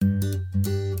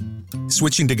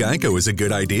Switching to Geico is a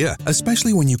good idea,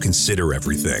 especially when you consider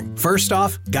everything. First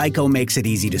off, Geico makes it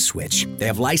easy to switch. They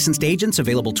have licensed agents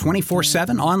available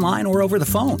 24/7 online or over the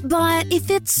phone. But if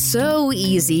it's so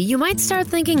easy, you might start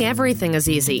thinking everything is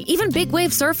easy, even big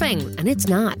wave surfing. And it's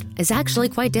not. It's actually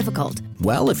quite difficult.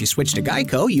 Well, if you switch to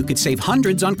Geico, you could save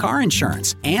hundreds on car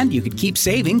insurance. And you could keep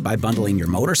saving by bundling your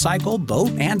motorcycle,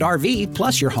 boat, and RV,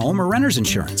 plus your home or renter's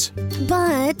insurance.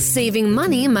 But saving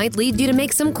money might lead you to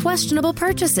make some questionable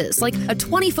purchases, like a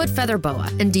 20-foot feather boa.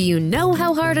 And do you know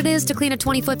how hard it is to clean a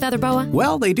 20-foot feather boa?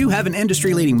 Well, they do have an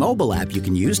industry-leading mobile app you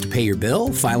can use to pay your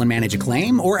bill, file and manage a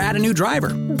claim, or add a new driver.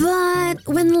 But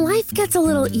when life gets a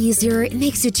little easier, it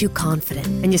makes you too confident,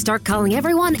 and you start calling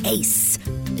everyone Ace.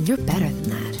 And you're better than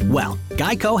that. Well,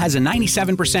 Geico has a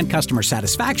 97% customer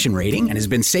satisfaction rating and has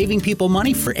been saving people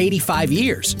money for 85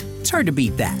 years. It's hard to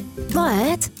beat that.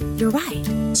 But you're right.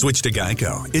 Switch to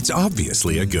Geico. It's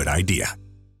obviously a good idea.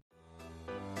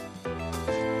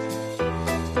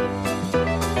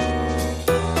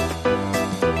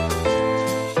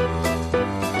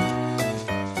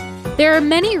 There are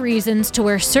many reasons to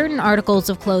wear certain articles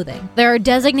of clothing. There are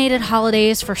designated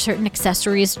holidays for certain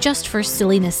accessories just for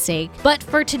silliness' sake. But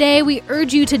for today, we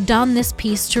urge you to don this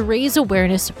piece to raise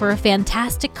awareness for a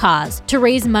fantastic cause, to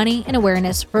raise money and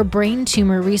awareness for brain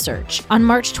tumor research. On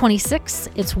March 26th,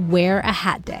 it's Wear a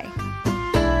Hat Day.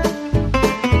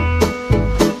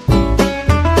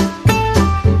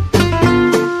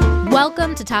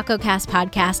 Welcome to Taco Cast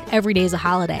Podcast, Every Day's a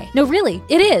Holiday. No, really,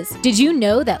 it is. Did you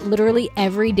know that literally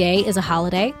every day is a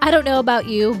holiday? I don't know about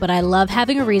you, but I love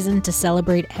having a reason to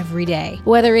celebrate every day.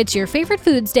 Whether it's your favorite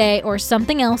foods day or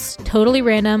something else totally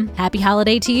random, happy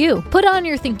holiday to you. Put on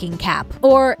your thinking cap,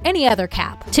 or any other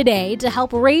cap, today to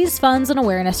help raise funds and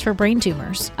awareness for brain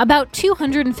tumors. About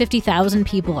 250,000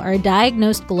 people are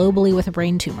diagnosed globally with a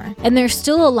brain tumor, and there's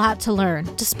still a lot to learn,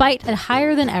 despite a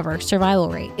higher than ever survival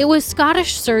rate. It was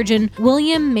Scottish surgeon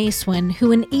William Masewin,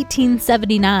 who in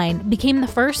 1879 became the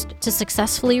first to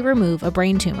successfully remove a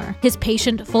brain tumor. His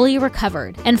patient fully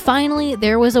recovered, and finally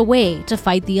there was a way to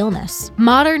fight the illness.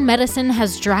 Modern medicine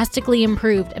has drastically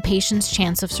improved a patient's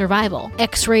chance of survival.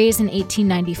 X-rays in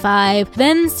 1895,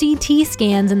 then CT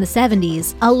scans in the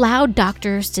 70s, allowed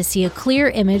doctors to see a clear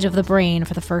image of the brain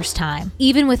for the first time.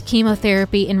 Even with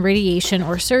chemotherapy and radiation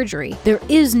or surgery, there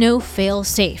is no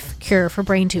fail-safe cure for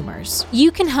brain tumors.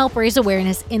 You can help raise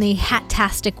awareness in a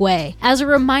hat-tastic way, as a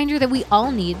reminder that we all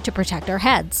need to protect our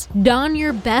heads. Don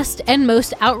your best and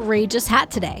most outrageous hat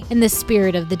today, in the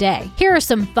spirit of the day. Here are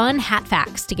some fun hat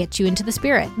facts to get you into the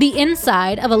spirit. The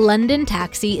inside of a London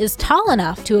taxi is tall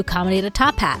enough to accommodate a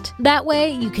top hat. That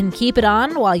way, you can keep it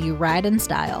on while you ride in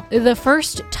style. The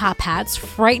first top hats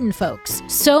frightened folks,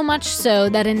 so much so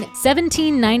that in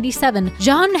 1797,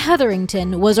 John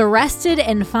Hetherington was arrested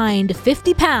and fined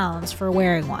 50 pounds for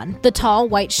wearing one. The tall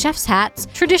white chef's hats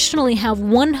traditionally have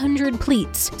 100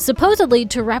 pleats, supposedly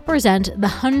to represent the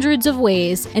hundreds of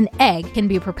ways an egg can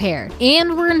be prepared,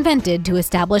 and were invented to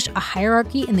establish a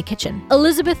hierarchy in the kitchen.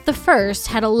 Elizabeth I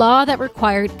had a law that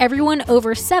required everyone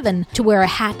over 7 to wear a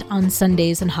hat on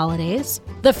Sundays and holidays.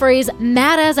 The phrase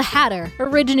 "mad as a hatter"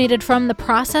 originated from the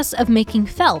process of making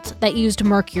felt that used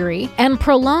mercury, and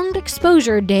prolonged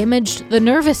exposure damaged the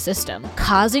nervous system,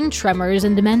 causing tremors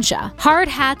and dementia. Hard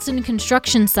hats in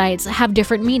construction sites have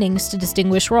different meanings to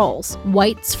distinguish roles.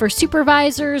 White's for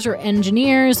supervisors or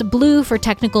engineers, blue for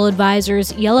technical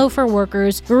advisors, yellow for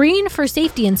workers, green for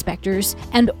safety inspectors,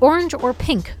 and orange or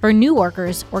pink for new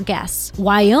workers or guests.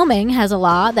 Wyoming has a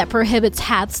law that prohibits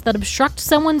hats that obstruct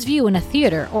someone's view in a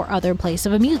theater or other place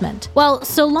of amusement. Well,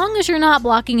 so long as you're not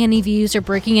blocking any views or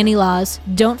breaking any laws,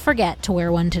 don't forget to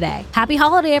wear one today. Happy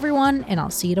holiday, everyone, and I'll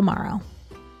see you tomorrow.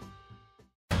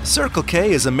 Circle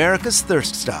K is America's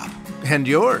thirst stop. And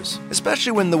yours,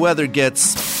 especially when the weather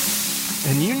gets...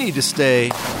 and you need to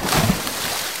stay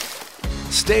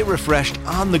refreshed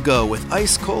on the go with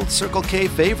ice-cold Circle K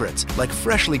favorites like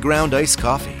freshly ground iced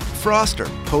coffee, Froster,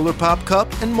 Polar Pop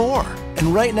Cup, and more.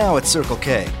 And right now at Circle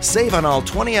K, save on all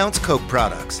 20-ounce Coke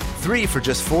products, 3 for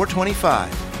just $4.25.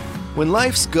 When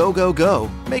life's go, go, go,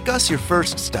 make us your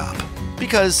first stop.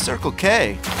 Because Circle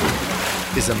K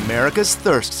is America's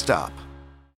thirst stop.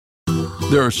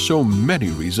 There are so many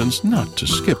reasons not to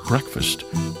skip breakfast.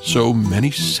 So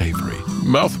many savory,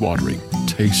 mouth-watering,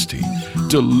 tasty,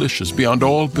 delicious beyond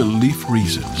all belief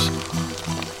reasons.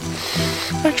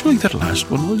 Actually, that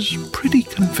last one was pretty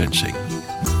convincing.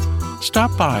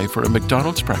 Stop by for a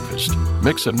McDonald's breakfast.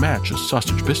 Mix and match a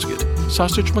sausage biscuit,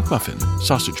 sausage McMuffin,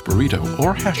 sausage burrito,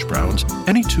 or hash browns,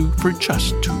 any two for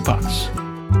just $2.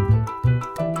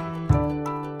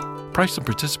 Price and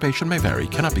participation may vary,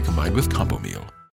 cannot be combined with combo meal.